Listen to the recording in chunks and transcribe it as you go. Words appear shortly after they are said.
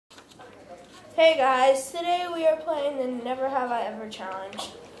Hey guys, today we are playing the Never Have I Ever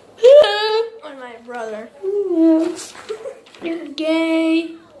challenge with my brother. You're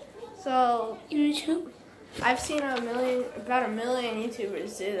gay. So, YouTube. I've seen about a million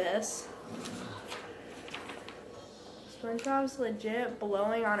YouTubers do this. SpongeBob's legit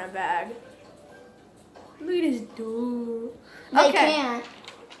blowing on a bag. Look at this dude. They can't.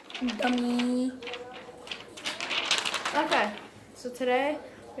 Dummy. Okay, so today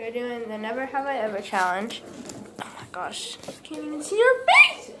we're doing the Never Have I Ever challenge. Oh my gosh, I can't even see your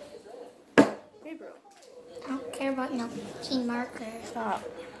face! Hey bro. I don't care about no key marker. Stop.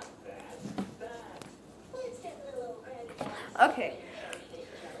 Okay,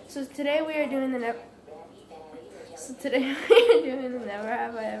 so today we are doing the Never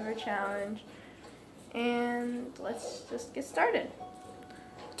Have I Ever challenge, and let's just get started.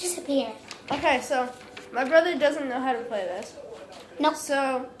 Disappear. Okay, so my brother doesn't know how to play this. Nope.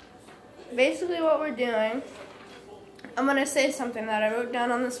 So basically, what we're doing, I'm gonna say something that I wrote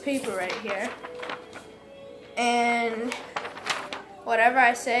down on this paper right here, and whatever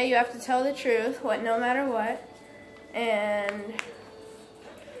I say, you have to tell the truth, no matter what, and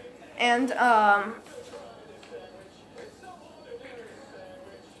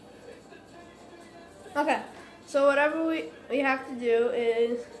okay, so whatever we have to do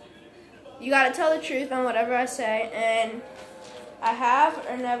is you gotta tell the truth on whatever I say, and I have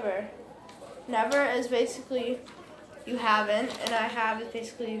or never. Never is basically you haven't, and I have is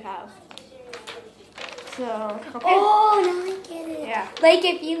basically you have. So, okay. Oh, now I get it. Yeah. Like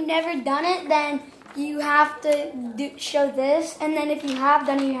if you've never done it, then you have to show this, and then if you have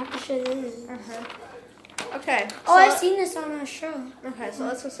done it, you have to show this. Okay. Oh, I've seen this on a show. Okay, so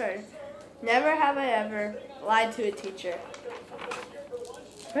let's get started. Never have I ever lied to a teacher.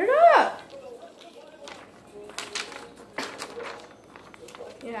 Put it up.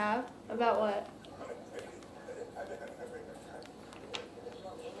 You have? About what?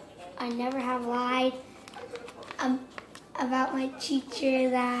 I never have lied about my teacher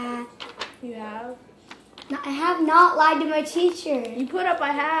that... You have? No, I have not lied to my teacher. You put up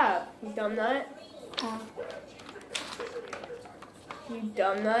I have. You dumb nut. Oh. You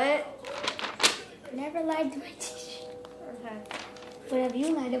dumb nut. I never lied to my teacher. Okay. What have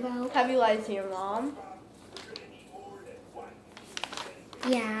you lied about? Have you lied to your mom?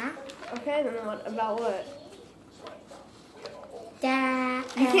 Yeah. Okay, then what about what? That...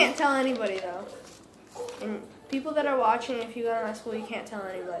 You can't tell anybody though. And people that are watching, if you go to my school, you can't tell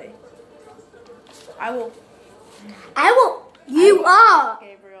anybody. I will. You are.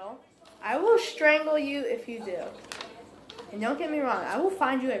 Gabriel. I will strangle you if you do. And don't get me wrong, I will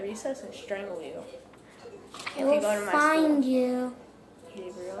find you at recess and strangle you. I will find you.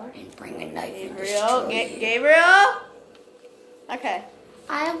 Gabriel. And bring a knife. Gabriel. Gabriel. Okay.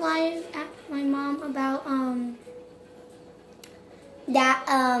 I lied at my mom about that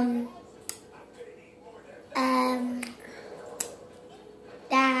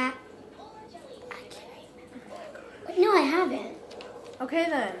that I can't remember. No, I haven't. Okay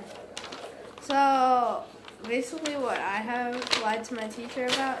then. So basically what I have lied to my teacher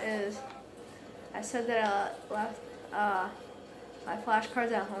about is I said that I left my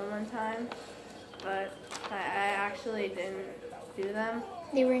flashcards at home one time, but I actually didn't do them.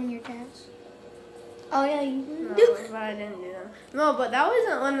 They were in your desk. Oh yeah, you No, do. but I didn't do them. No, but that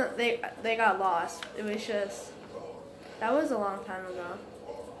wasn't when they got lost. It was just, that was a long time ago.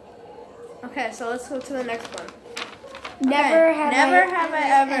 Okay, so let's go to the next one. Never have I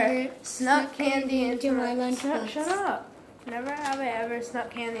ever snuck candy into my lunchbox. Shut up. Never have I ever snuck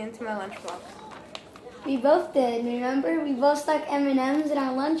candy into my lunchbox. We both did. Remember, we both stuck M&Ms in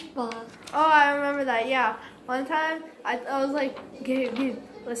our lunchbox. Oh, I remember that. Yeah, one time I was like, Gabe,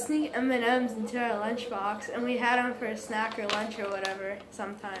 let's sneak M&Ms into our lunchbox, and we had them for a snack or lunch or whatever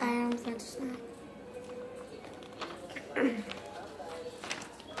sometime. I am for a snack.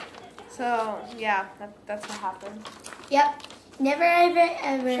 So yeah, that's what happened. Yep. Never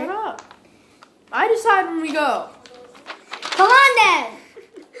ever. Shut up. I decide when we go. Come on then.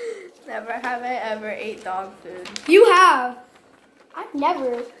 Never have I ever ate dog food. You have. I've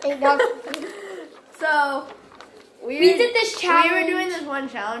never ate dog food. So we did this challenge. We were doing this one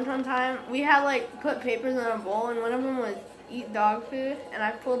challenge one time. We had like put papers in a bowl, and one of them was eat dog food, and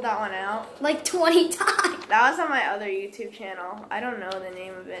I pulled that one out like 20 times. That was on my other YouTube channel. I don't know the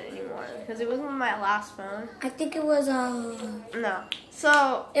name of it anymore because it was on my last phone. I think it was no.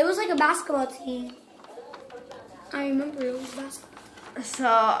 So it was like a basketball team. I remember it was basketball. So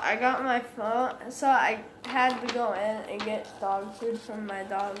I got my phone. So I had to go in and get dog food from my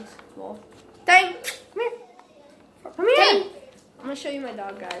dog's bowl. Dang! Come here. Come here. I'm gonna show you my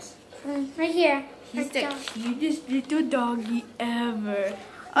dog, guys. Right here. He's Right the down. cutest little doggy ever.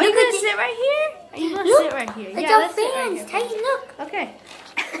 Are Look you gonna at sit right here? Are you gonna Look, sit right here? It's Yeah, our let's sit right fans. here. Titan, look. Okay.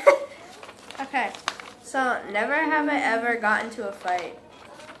 Okay. So, never have I ever gotten into a fight.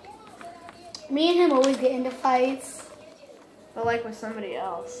 Me and him always get into fights. But like with somebody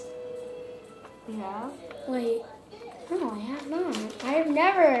else. Yeah? Wait. No, I have not. I have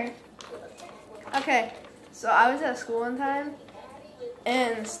never. Okay. So, I was at school one time.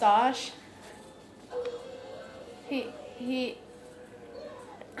 And Stosh. He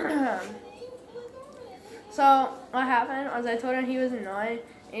So what happened was I told him he was annoying.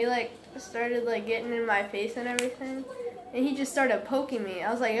 And he like started like getting in my face and everything, and he just started poking me.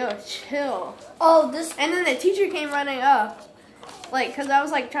 I was like, "Yo, chill." Oh, this. And then the teacher came running up, like, cause I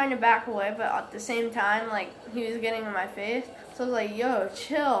was like trying to back away, but at the same time, like he was getting in my face. So I was like, "Yo,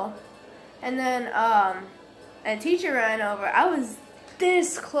 chill." And then a teacher ran over. I was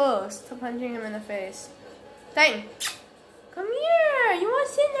this close to punching him in the face. Titan. Come here. You want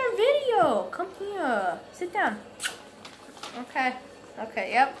to sit in our video? Come here. Sit down. Okay.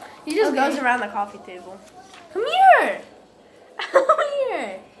 Okay, yep. He just goes around the coffee table. Come here. Come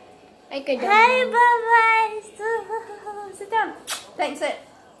here. Hey, bye-bye. Sit down. Thanks, sit.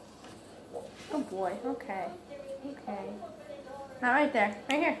 Oh, boy. Okay. Okay. Not right there.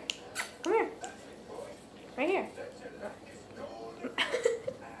 Right here. Come here. Right here.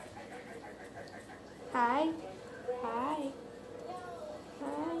 Hi. Hi.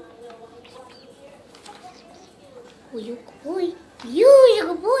 Hi. Oh, you're a good boy. You're a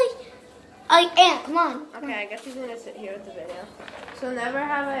good boy. Oh, Aunt, come on. Okay, I guess he's gonna sit here with the video. So never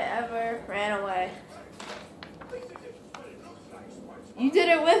have I ever ran away. You did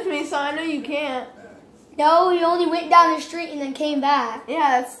it with me, so I know you can't. No, he only went down the street and then came back.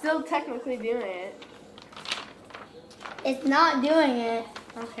 Yeah, that's still technically doing it. It's not doing it.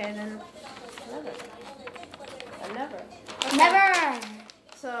 Okay, then never. Never. Okay. Never.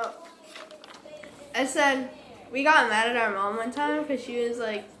 So, I said, we got mad at our mom one time because she was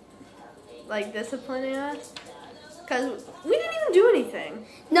like disciplining us. Because we didn't even do anything.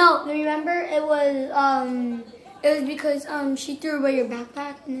 No, remember it was because she threw away your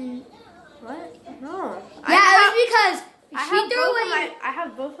backpack and then. What? No. Yeah, it was because I she threw away. I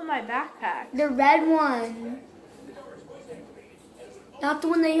have both of my backpacks. The red one. Not the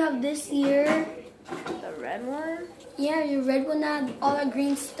one that you have this year. The red one? Yeah, your red one that had all that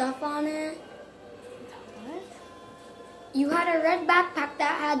green stuff on it. What? You had a red backpack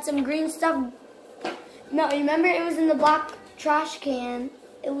that had some green stuff. No, remember it was in the black trash can.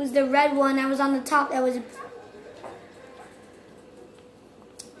 It was the red one that was on the top. That was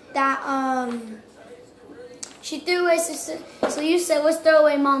she threw away. So you said, let's throw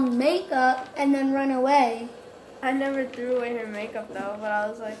away mom's makeup and then run away. I never threw away her makeup though, but I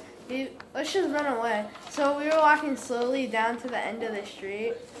was like, dude, let's just run away. So we were walking slowly down to the end of the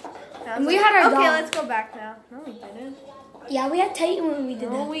street. And we had our okay, dog. let's go back now. No, we didn't. Yeah, we had Titan when we did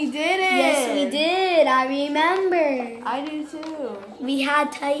No, that. we didn't. Yes, we did. I remember. I do too. We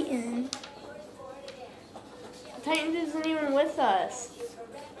had Titan. Titan isn't even with us.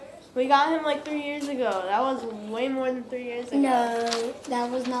 We got him like 3 years ago. That was way more than 3 years ago. No, that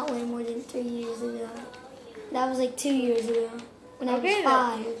was not way more than 3 years ago. That was like 2 years ago when I was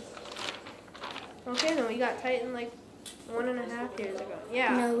 5. Okay, then we got Titan like 1.5 years ago.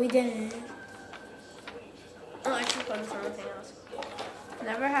 Yeah. No, we didn't. Oh, I should focus on something else.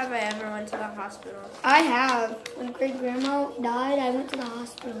 Never have I ever went to the hospital. I have. When great grandma died, I went to the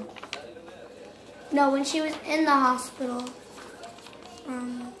hospital. No, when she was in the hospital.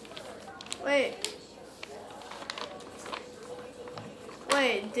 Wait,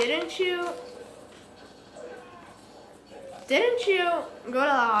 didn't you go to the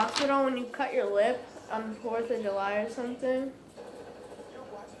hospital when you cut your lip on the 4th of July or something?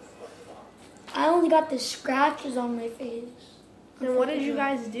 I only got the scratches on my face. Then what did you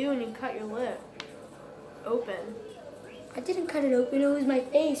guys do when you cut your lip open? I didn't cut it open. It was my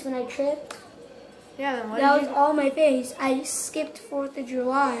face when I tripped. Yeah, then what That did was you... all my face. I skipped 4th of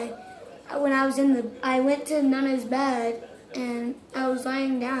July. When I went to Nana's bed and I was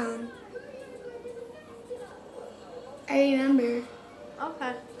lying down. I remember.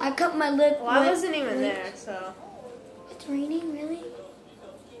 Okay. I cut my lip. Well, I wasn't even there, so... It's raining, really?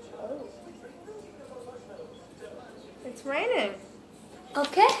 Oh. It's raining.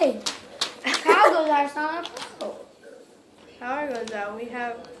 Okay. Power goes out, it's not a power. Power goes out. We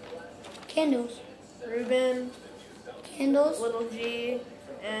have Candles. Ruben, Candles. Little G,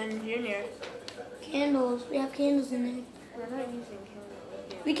 and Junior. Candles. We have candles in there. We're not using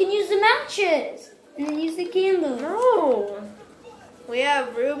candles. We can use the matches and then use the candles. No. We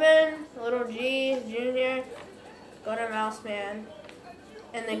have Ruben, Little G, Junior, Golden Mouse Man,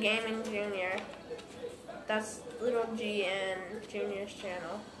 and the Gaming Junior. That's Little G and Junior's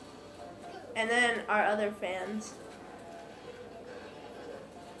channel. And then our other fans.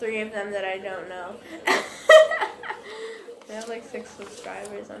 3 of them that I don't know. They have like 6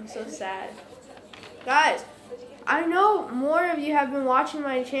 subscribers. I'm so sad. Guys, I know more of you have been watching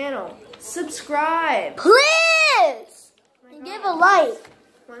my channel. Subscribe. Please! And give a like.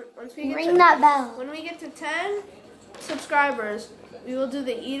 Once we get Ring that bell. When we get to 10 subscribers, we will do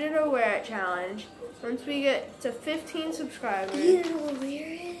the Eat It or Wear It challenge. Once we get to 15 subscribers. Eat it or wear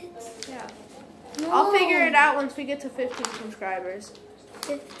it? Yeah. No. I'll figure it out once we get to 15 subscribers.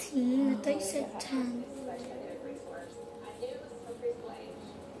 15? I thought you said 10.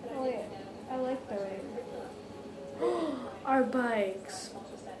 Oh yeah, I like the ring. Our bikes.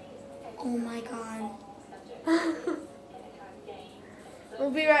 Oh my god.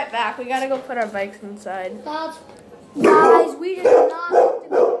 We'll be right back. We gotta go put our bikes inside. Guys, we did not have to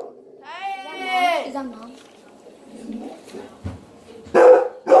go. Hey! Is that mom?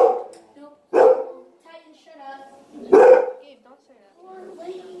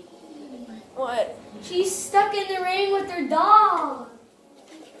 What? She's stuck in the ring with her dog.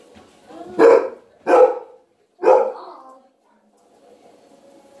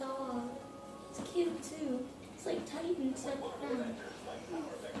 Dog. It's cute too. It's like Titan stuck down.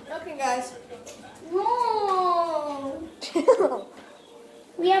 Okay, guys. No.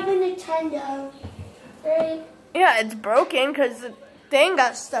 We have a Nintendo. Right? Yeah, it's broken because the thing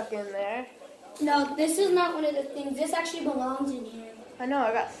got stuck in there. No, this is not one of the things. This actually belongs in here. I know,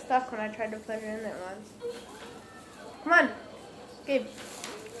 I got stuck when I tried to put it in there once. Come on. Gabe.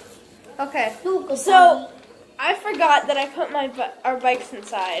 Okay. So, I forgot that I put our bikes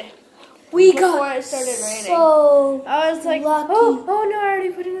inside. We before got it started raining. So I was like, lucky. oh no, I already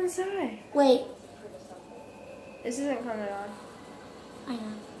put it inside. Wait. This isn't coming on. I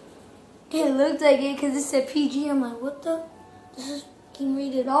know. It looked like it because it said PG. I'm like, what the? This is fucking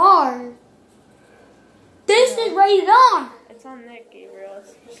rated R. This is rated R. It's on Nick, Gabriel.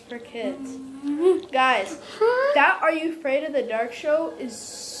 It's just for kids. Guys, that Are You Afraid of the Dark show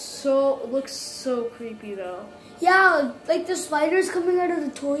looks so creepy though. Yeah, like the spiders coming out of the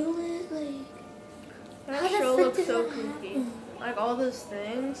toilet. Like, that show looks so creepy. Like all those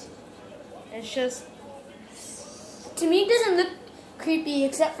things. It's just. To me, it doesn't look creepy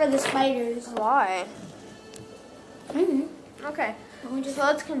except for the spiders. Why? Mm-hmm. Okay, so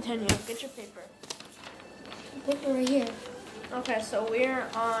let's continue. Get your paper. Paper right here. Okay, so we're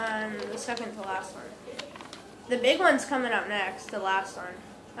on the second to last one. The big one's coming up next, the last one.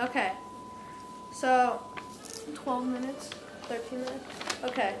 Okay, so 12 minutes, 13 minutes.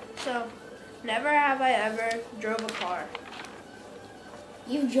 Okay, so never have I ever drove a car.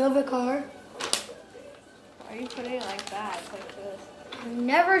 You drove a car? Are you putting it like that? It's like this.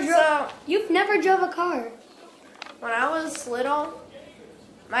 You've never drove a car. When I was little,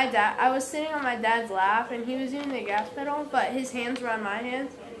 I was sitting on my dad's lap and he was using the gas pedal, but his hands were on my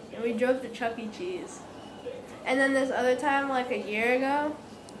hands, and we drove to Chuck E. Cheese. And then this other time, like a year ago,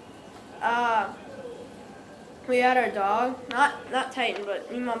 we had our dog, not Titan,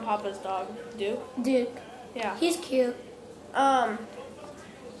 but me, Mom, Papa's dog, Duke. Yeah. He's cute.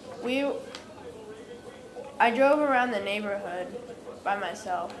 I drove around the neighborhood by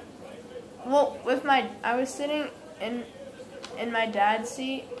myself. Well, I was sitting in my dad's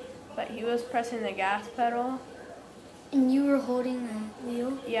seat, but he was pressing the gas pedal. And you were holding the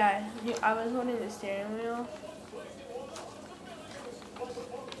wheel? Yeah, I was holding the steering wheel.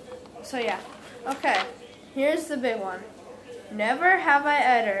 So yeah, okay, here's the big one. Never have I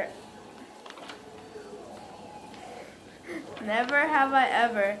ever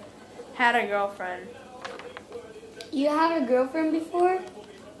had a girlfriend. You had a girlfriend before?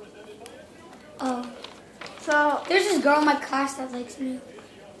 Oh. So there's this girl in my class that likes me.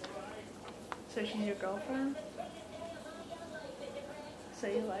 So she's your girlfriend? So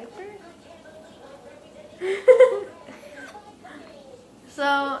you like her?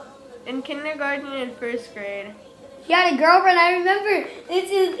 So in kindergarten and first grade. You had a girlfriend, I remember.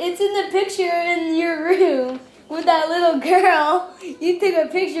 It's in the picture in your room with that little girl. You took a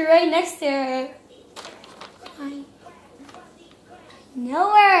picture right next to her. I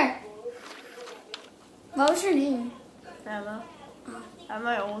know her. What was her name? Emma. At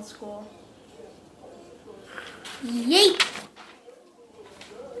my old school. Yeet.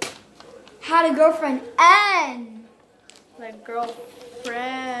 Had a girlfriend and. Like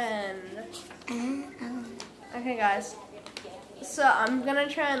girlfriend. Okay, guys. So I'm gonna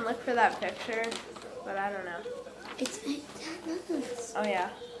try and look for that picture, but I don't know. It's Oh yeah.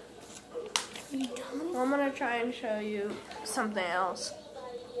 Are you done? Well, I'm gonna try and show you something else.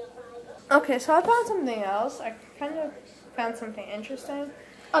 Okay, so I found something else. I kind of found something interesting.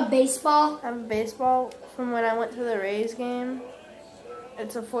 A baseball? I have a baseball from when I went to the Rays game.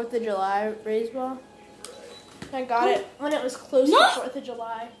 It's a 4th of July Rays ball. I got it when it was close to 4th of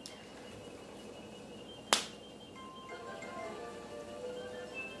July.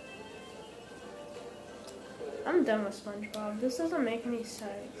 I'm done with SpongeBob. This doesn't make any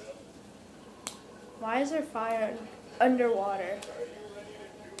sense. Why is there fire underwater?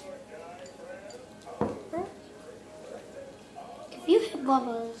 Huh? If you hit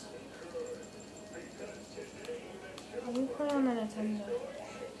bubbles. We put it on the Nintendo.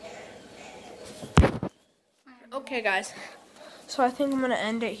 Okay, guys. So I think I'm gonna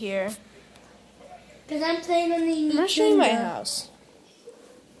end it here. Because I'm playing on the Nintendo. I'm gonna show you my house.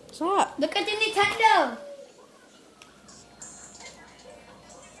 Stop. Look at the Nintendo.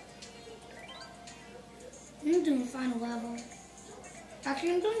 I'm doing the final level.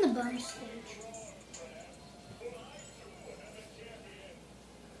 Actually, I'm doing the bonus stage.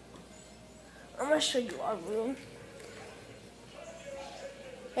 I'm gonna show you our room.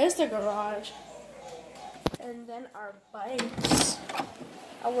 There's the garage. And then our bikes.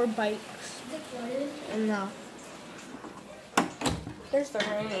 Our bikes. Is it flooded? And there's the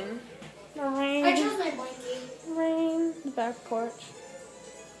rain. The rain. I chose my blanket. Rain. The back porch.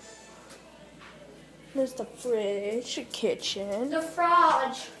 There's the fridge, the kitchen, The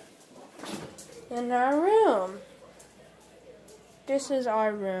fridge. and our room. This is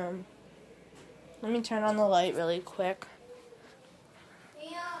our room. Let me turn on the light really quick.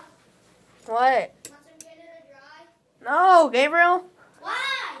 Yeah. What? Want some Canada Dry? No, Gabriel.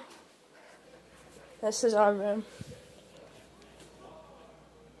 Why? This is our room.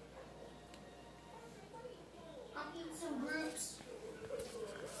 I'm eating some groups.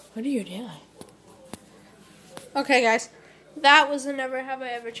 What are you doing? Okay, guys. That was the Never Have I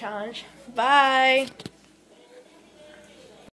Ever challenge. Bye.